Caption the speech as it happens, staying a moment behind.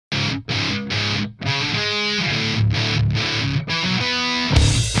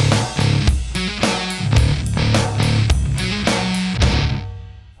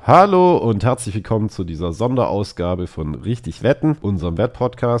Hallo und herzlich willkommen zu dieser Sonderausgabe von Richtig Wetten, unserem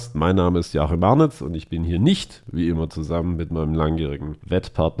Wettpodcast. Mein Name ist Joachim Arnitz und ich bin hier nicht, wie immer, zusammen mit meinem langjährigen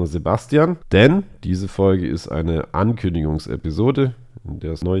Wettpartner Sebastian, denn diese Folge ist eine Ankündigungsepisode, in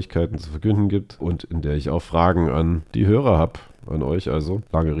der es Neuigkeiten zu verkünden gibt und in der ich auch Fragen an die Hörer habe, an euch also.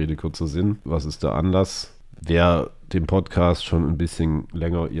 Lange Rede, kurzer Sinn. Was ist der Anlass? Wer dem Podcast schon ein bisschen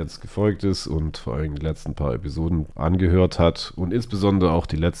länger jetzt gefolgt ist und vor allem die letzten paar Episoden angehört hat und insbesondere auch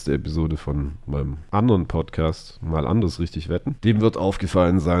die letzte Episode von meinem anderen Podcast, mal anders richtig wetten, dem wird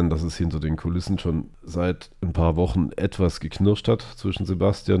aufgefallen sein, dass es hinter den Kulissen schon seit ein paar Wochen etwas geknirscht hat zwischen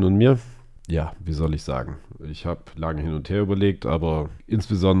Sebastian und mir. Ja, wie soll ich sagen? Ich habe lange hin und her überlegt, aber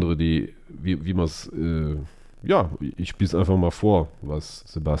insbesondere wie man es... ich spiele es einfach mal vor, was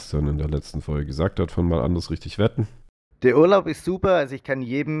Sebastian in der letzten Folge gesagt hat von mal anders richtig wetten. Der Urlaub ist super, also ich kann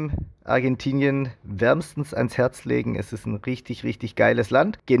jedem Argentinien wärmstens ans Herz legen. Es ist ein richtig, richtig geiles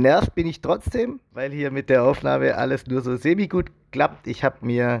Land. Genervt bin ich trotzdem, weil hier mit der Aufnahme alles nur so semi-gut klappt. Ich habe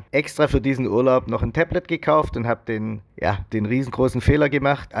mir extra für diesen Urlaub noch ein Tablet gekauft und habe den riesengroßen Fehler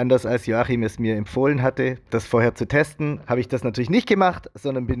gemacht. Anders als Joachim es mir empfohlen hatte, das vorher zu testen, habe ich das natürlich nicht gemacht,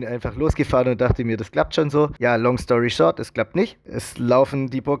 sondern bin einfach losgefahren und dachte mir, das klappt schon so. Ja, long story short, es klappt nicht. Es laufen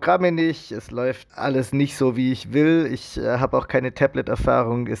die Programme nicht, es läuft alles nicht so, wie ich will. Ich habe auch keine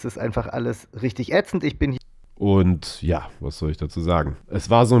Tablet-Erfahrung. Es ist einfach alles richtig ätzend. Und ja, was soll ich dazu sagen?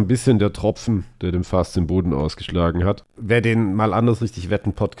 Es war so ein bisschen der Tropfen, der dem Fass den Boden ausgeschlagen hat. Wer den mal anders richtig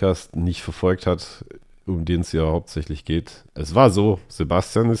wetten Podcast nicht verfolgt hat, um den es ja hauptsächlich geht. Es war so,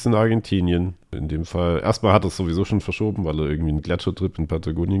 Sebastian ist in Argentinien. In dem Fall, erstmal hat er es sowieso schon verschoben, weil er irgendwie einen Gletschertrip in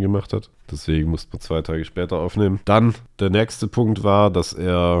Patagonien gemacht hat. Deswegen musste man 2 Tage später aufnehmen. Dann, der nächste Punkt war, dass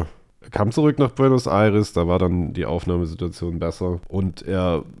er kam zurück nach Buenos Aires, da war dann die Aufnahmesituation besser. Und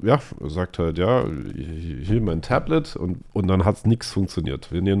er sagt halt, hier mein Tablet und dann hat es nichts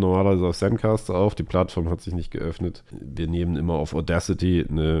funktioniert. Wir nehmen normalerweise auf Zencastr auf, die Plattform hat sich nicht geöffnet. Wir nehmen immer auf Audacity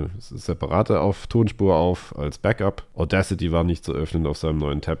eine separate Tonspur auf als Backup. Audacity war nicht zu öffnen auf seinem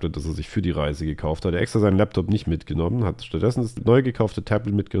neuen Tablet, das er sich für die Reise gekauft hat. Er hat extra seinen Laptop nicht mitgenommen, hat stattdessen das neu gekaufte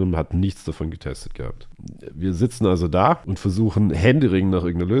Tablet mitgenommen, hat nichts davon getestet gehabt. Wir sitzen also da und versuchen händeringend nach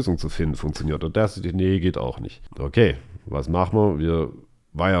irgendeiner Lösung zu finden. Funktioniert Audacity? Nee, geht auch nicht. Okay, was machen wir? Wir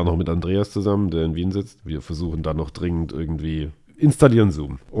waren ja noch mit Andreas zusammen, der in Wien sitzt. Wir versuchen dann noch dringend irgendwie installieren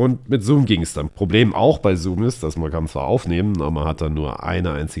Zoom. Und mit Zoom ging es dann. Problem auch bei Zoom ist, dass man kann zwar aufnehmen, aber man hat dann nur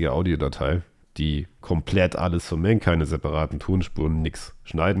eine einzige Audiodatei, die komplett alles vermengt, keine separaten Tonspuren, nix.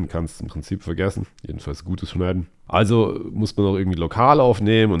 Schneiden kannst du im Prinzip vergessen. Jedenfalls gutes Schneiden. Also muss man auch irgendwie lokal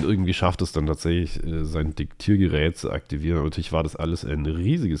aufnehmen und irgendwie schafft es dann tatsächlich, sein Diktiergerät zu aktivieren. Natürlich war das alles ein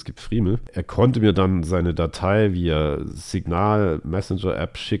riesiges Gefriemel. Er konnte mir dann seine Datei via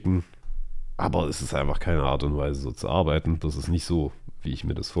Signal-Messenger-App schicken, aber es ist einfach keine Art und Weise, so zu arbeiten. Das ist nicht so, wie ich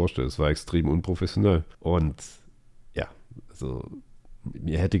mir das vorstelle. Es war extrem unprofessionell. Und ja, also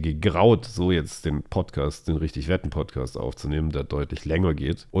mir hätte gegraut, so jetzt den Richtig Wetten Podcast aufzunehmen, der deutlich länger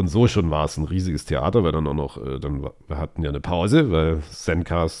geht. Und so schon war es ein riesiges Theater, weil dann auch noch, wir hatten ja eine Pause, weil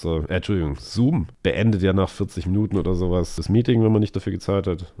Zoom beendet ja nach 40 Minuten oder sowas das Meeting, wenn man nicht dafür gezahlt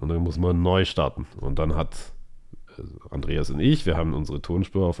hat. Und dann muss man neu starten. Und dann hat Andreas und ich, wir haben unsere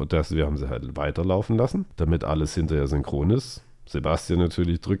Tonspur auf Audacity, wir haben sie halt weiterlaufen lassen, damit alles hinterher synchron ist. Sebastian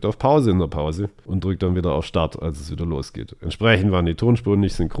natürlich drückt auf Pause in der Pause und drückt dann wieder auf Start, als es wieder losgeht. Entsprechend waren die Tonspuren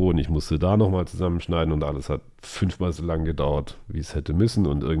nicht synchron. Ich musste da nochmal zusammenschneiden und alles hat 5-mal so lang gedauert, wie es hätte müssen.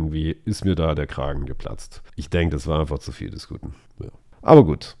 Und irgendwie ist mir da der Kragen geplatzt. Ich denke, das war einfach zu viel des Guten. Ja. Aber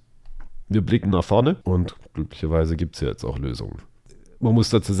gut, wir blicken nach vorne und glücklicherweise gibt es ja jetzt auch Lösungen. Man muss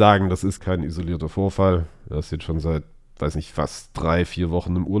dazu sagen, das ist kein isolierter Vorfall. Er ist jetzt schon seit fast 3-4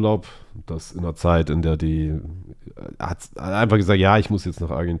 Wochen im Urlaub. Das in einer Zeit, in der hat einfach gesagt, ja, ich muss jetzt nach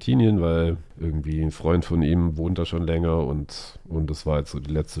Argentinien, weil irgendwie ein Freund von ihm wohnt da schon länger und das war jetzt so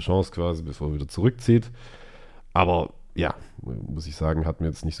die letzte Chance quasi, bevor er wieder zurückzieht. Aber ja, muss ich sagen, hat mir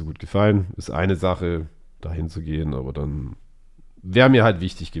jetzt nicht so gut gefallen. Ist eine Sache, dahin zu gehen, aber dann wäre mir halt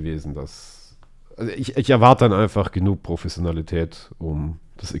wichtig gewesen, dass ich erwarte dann einfach genug Professionalität, um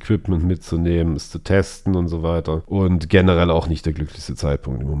das Equipment mitzunehmen, es zu testen und so weiter. Und generell auch nicht der glücklichste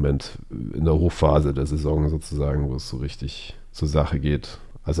Zeitpunkt im Moment in der Hochphase der Saison sozusagen, wo es so richtig zur Sache geht.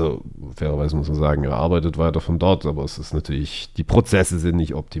 Also fairerweise muss man sagen, er arbeitet weiter von dort, aber es ist natürlich, die Prozesse sind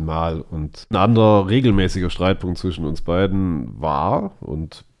nicht optimal. Und ein anderer regelmäßiger Streitpunkt zwischen uns beiden war,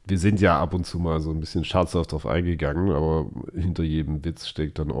 und Wir sind ja ab und zu mal so ein bisschen scherzhaft drauf eingegangen, aber hinter jedem Witz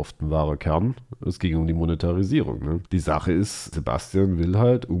steckt dann oft ein wahrer Kern. Es ging um die Monetarisierung. Ne? Die Sache ist, Sebastian will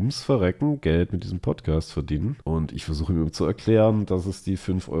halt ums Verrecken Geld mit diesem Podcast verdienen. Und ich versuche ihm zu erklären, dass es die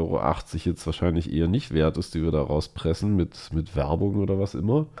 5,80 € jetzt wahrscheinlich eher nicht wert ist, die wir da rauspressen mit Werbung oder was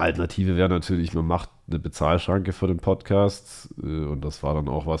immer. Alternative wäre natürlich, man macht eine Bezahlschranke für den Podcast. Und das war dann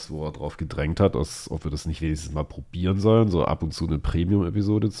auch was, wo er drauf gedrängt hat, ob wir das nicht wenigstens mal probieren sollen, so ab und zu eine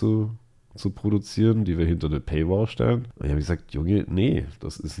Premium-Episode zu produzieren, die wir hinter eine Paywall stellen. Und ich habe gesagt, Junge, nee,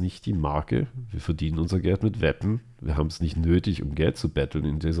 das ist nicht die Marke. Wir verdienen unser Geld mit Wetten. Wir haben es nicht nötig, um Geld zu betteln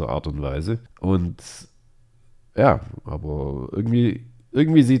in dieser Art und Weise. Und ja, aber irgendwie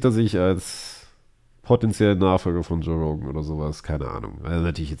sieht er sich als potenziellen Nachfolger von Joe Rogan oder sowas, keine Ahnung. Also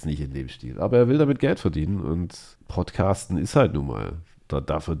natürlich jetzt nicht in dem Stil. Aber er will damit Geld verdienen und Podcasten ist halt nun mal.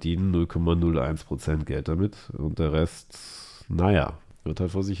 Da verdienen 0,01% Geld damit und der Rest, naja, wird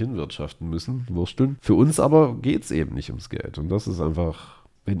halt vor sich hin wirtschaften müssen, wursteln. Für uns aber geht es eben nicht ums Geld. Und das ist einfach,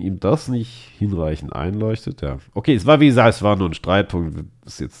 wenn ihm das nicht hinreichend einleuchtet, ja. Okay, es war wie gesagt, es war nur ein Streitpunkt.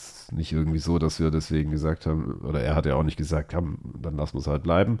 Es ist jetzt nicht irgendwie so, dass wir deswegen gesagt haben, oder er hat ja auch nicht gesagt, dann lassen wir es halt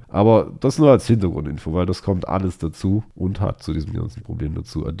bleiben. Aber das nur als Hintergrundinfo, weil das kommt alles dazu und hat zu diesem ganzen Problem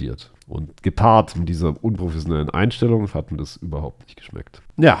dazu addiert. Und gepaart mit dieser unprofessionellen Einstellung hat mir das überhaupt nicht geschmeckt.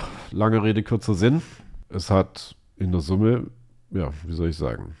 Ja, lange Rede, kurzer Sinn. Es hat in der Summe, ja, wie soll ich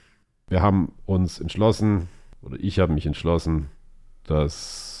sagen, wir haben uns entschlossen, oder ich habe mich entschlossen,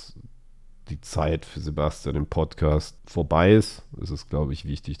 dass die Zeit für Sebastian im Podcast vorbei ist. Es ist, glaube ich,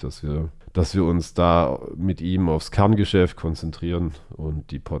 wichtig, dass wir uns da mit ihm aufs Kerngeschäft konzentrieren und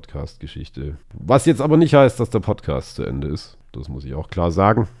die Podcast-Geschichte. Was jetzt aber nicht heißt, dass der Podcast zu Ende ist. Das muss ich auch klar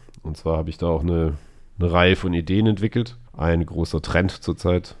sagen. Und zwar habe ich da auch eine Reihe von Ideen entwickelt. Ein großer Trend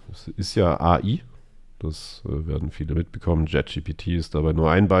zurzeit ist ja AI. Das werden viele mitbekommen. ChatGPT ist dabei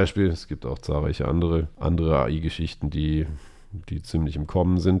nur ein Beispiel. Es gibt auch zahlreiche andere AI-Geschichten, die ziemlich im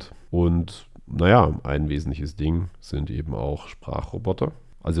Kommen sind. Und naja, ein wesentliches Ding sind eben auch Sprachroboter.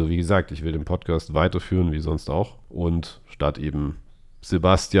 Also wie gesagt, ich will den Podcast weiterführen, wie sonst auch. Und statt eben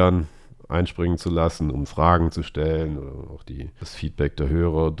Sebastian einspringen zu lassen, um Fragen zu stellen oder auch das Feedback der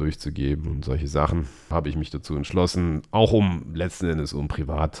Hörer durchzugeben und solche Sachen, habe ich mich dazu entschlossen, auch letzten Endes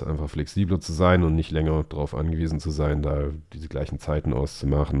privat einfach flexibler zu sein und nicht länger darauf angewiesen zu sein, da diese gleichen Zeiten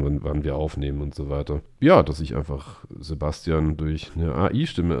auszumachen, wann wir aufnehmen und so weiter. Ja, dass ich einfach Sebastian durch eine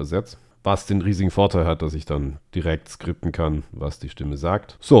AI-Stimme ersetze. Was den riesigen Vorteil hat, dass ich dann direkt skripten kann, was die Stimme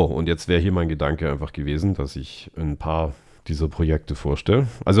sagt. So, und jetzt wäre hier mein Gedanke einfach gewesen, dass ich ein paar dieser Projekte vorstelle.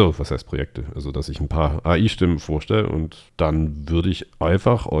 Also, was heißt Projekte? Also, dass ich ein paar AI-Stimmen vorstelle und dann würde ich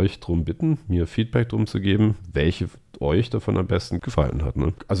einfach euch darum bitten, mir Feedback drum zu geben, welche euch davon am besten gefallen hat.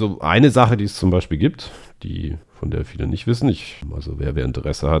 Ne? Also, eine Sache, die es zum Beispiel gibt, von der viele nicht wissen, also wer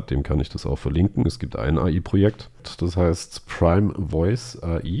Interesse hat, dem kann ich das auch verlinken. Es gibt ein AI-Projekt, das heißt Prime Voice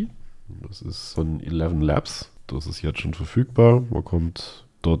AI. Das ist von 11 Labs. Das ist jetzt schon verfügbar. Man kommt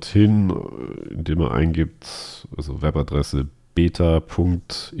dorthin, indem man eingibt, also Webadresse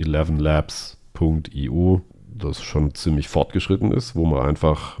beta.11labs.io, das schon ziemlich fortgeschritten ist, wo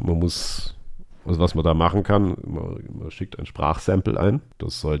was man da machen kann, man schickt ein Sprachsample ein.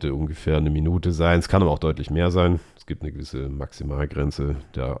 Das sollte ungefähr eine Minute sein. Es kann aber auch deutlich mehr sein. Es gibt eine gewisse Maximalgrenze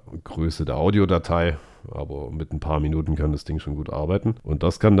der Größe der Audiodatei, aber mit ein paar Minuten kann das Ding schon gut arbeiten. Und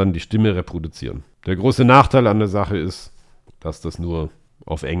das kann dann die Stimme reproduzieren. Der große Nachteil an der Sache ist, dass das nur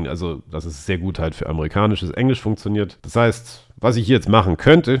auf Englisch, also dass es sehr gut halt für amerikanisches Englisch funktioniert. Das heißt, was ich jetzt machen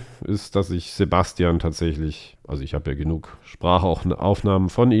könnte, ist, dass ich Sebastian tatsächlich, also ich habe ja genug Sprachaufnahmen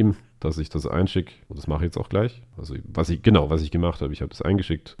von ihm, dass ich das einschicke. Und das mache ich jetzt auch gleich. Also was ich gemacht habe, ich habe das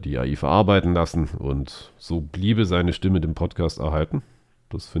eingeschickt, die AI verarbeiten lassen und so bliebe seine Stimme dem Podcast erhalten.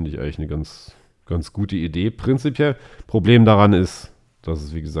 Das finde ich eigentlich eine ganz, ganz gute Idee prinzipiell. Problem daran ist, dass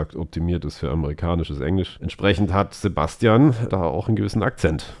es, wie gesagt, optimiert ist für amerikanisches Englisch. Entsprechend hat Sebastian da auch einen gewissen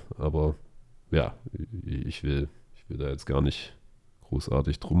Akzent. Aber ja, ich will da jetzt gar nicht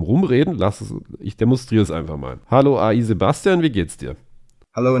großartig drum rumreden. Ich demonstriere es einfach mal. Hallo AI Sebastian, wie geht's dir?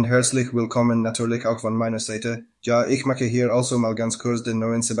 Hallo und herzlich willkommen natürlich auch von meiner Seite. Ja, ich mache hier also mal ganz kurz den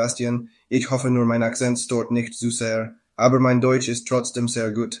neuen Sebastian. Ich hoffe nur, mein Akzent stört nicht zu sehr. Aber mein Deutsch ist trotzdem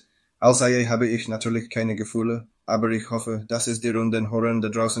sehr gut. Als AI habe ich natürlich keine Gefühle. Aber ich hoffe, dass es dir und den Hörern da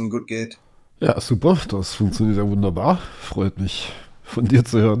draußen gut geht. Ja, super. Das funktioniert ja wunderbar. Freut mich, von dir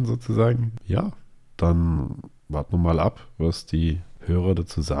zu hören sozusagen. Ja, dann warten wir mal ab, was die Hörer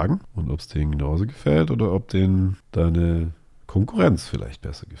dazu sagen und ob es denen genauso gefällt oder ob denen deine Konkurrenz vielleicht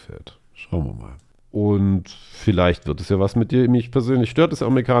besser gefällt. Schauen wir mal. Und vielleicht wird es ja was mit dir. Mich persönlich stört das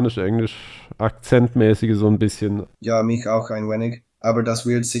amerikanische Englisch akzentmäßige so ein bisschen. Ja, mich auch ein wenig. aber das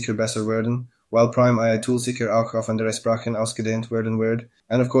wird sicher besser werden, while Prime AI Tool sicher auch auf andere Sprachen ausgedehnt werden wird.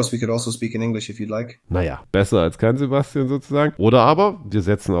 And of course we could also speak in English if you'd like. Naja, besser als kein Sebastian sozusagen. Oder aber wir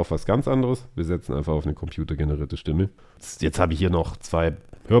setzen auf was ganz anderes. Wir setzen einfach auf eine computergenerierte Stimme. Jetzt habe ich hier noch 2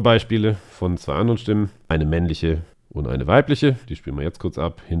 Hörbeispiele von 2 anderen Stimmen. Eine männliche und eine weibliche. Die spielen wir jetzt kurz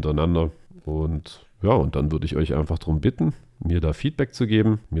ab, hintereinander. Und ja, und dann würde ich euch einfach darum bitten, mir da Feedback zu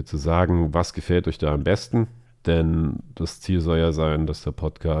geben, mir zu sagen, was gefällt euch da am besten. Denn das Ziel soll ja sein, dass der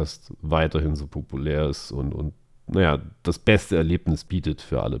Podcast weiterhin so populär ist und das beste Erlebnis bietet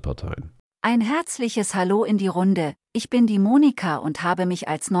für alle Parteien. Ein herzliches Hallo in die Runde. Ich bin die Monika und habe mich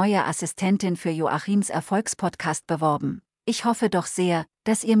als neue Assistentin für Joachims Erfolgspodcast beworben. Ich hoffe doch sehr,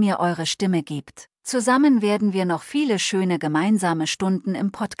 dass ihr mir eure Stimme gebt. Zusammen werden wir noch viele schöne gemeinsame Stunden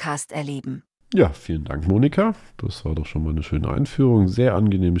im Podcast erleben. Ja, vielen Dank, Monika. Das war doch schon mal eine schöne Einführung. Sehr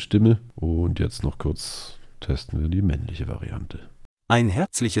angenehme Stimme. Und jetzt noch kurz testen wir die männliche Variante. Ein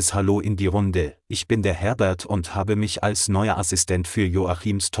herzliches Hallo in die Runde. Ich bin der Herbert und habe mich als neuer Assistent für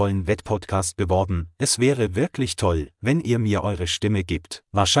Joachims tollen Wettpodcast beworben. Es wäre wirklich toll, wenn ihr mir eure Stimme gebt.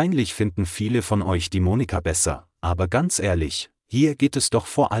 Wahrscheinlich finden viele von euch die Monika besser. Aber ganz ehrlich, hier geht es doch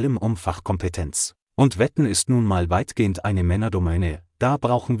vor allem um Fachkompetenz. Und Wetten ist nun mal weitgehend eine Männerdomäne. Da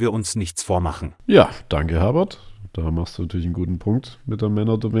brauchen wir uns nichts vormachen. Ja, danke Herbert. Da machst du natürlich einen guten Punkt mit der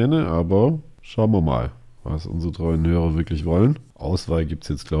Männerdomäne, aber schauen wir mal, was unsere treuen Hörer wirklich wollen. Auswahl gibt es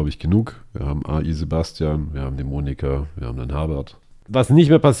jetzt, glaube ich, genug. Wir haben AI Sebastian, wir haben die Monika, wir haben den Herbert. Was nicht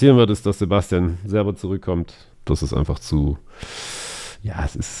mehr passieren wird, ist, dass Sebastian selber zurückkommt. Das ist einfach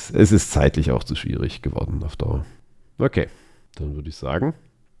es ist zeitlich auch zu schwierig geworden auf Dauer. Okay, dann würde ich sagen,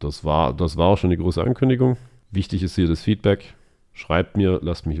 das war auch schon die große Ankündigung. Wichtig ist hier das Feedback. Schreibt mir,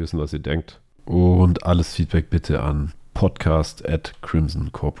 lasst mich wissen, was ihr denkt. Und alles Feedback bitte an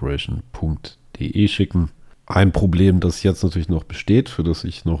podcast@crimsoncorporation.de schicken. Ein Problem, das jetzt natürlich noch besteht, für das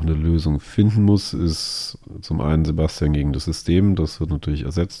ich noch eine Lösung finden muss, ist zum einen Sebastian gegen das System. Das wird natürlich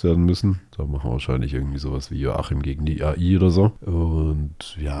ersetzt werden müssen. Da machen wir wahrscheinlich irgendwie sowas wie Joachim gegen die AI oder so.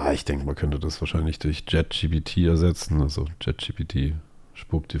 Und ja, ich denke, man könnte das wahrscheinlich durch ChatGPT ersetzen. Also ChatGPT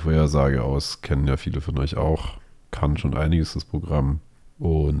spuckt die Vorhersage aus, kennen ja viele von euch auch. Kann schon einiges, das Programm.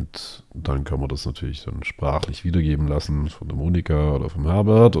 Und dann kann man das natürlich dann sprachlich wiedergeben lassen von der Monika oder vom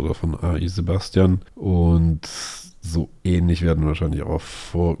Herbert oder von AI Sebastian. Und so ähnlich werden wir wahrscheinlich auch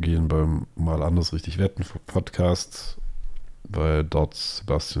vorgehen beim Mal anders richtig wetten Podcast, weil dort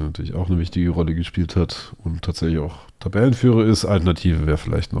Sebastian natürlich auch eine wichtige Rolle gespielt hat und tatsächlich auch Tabellenführer ist. Alternative wäre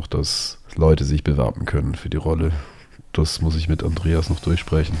vielleicht noch, dass Leute sich bewerben können für die Rolle. Das muss ich mit Andreas noch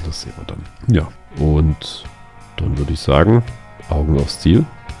durchsprechen, das sehen wir dann. Ja, und dann würde ich sagen, Augen aufs Ziel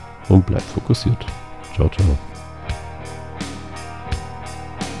und bleibt fokussiert. Ciao, ciao.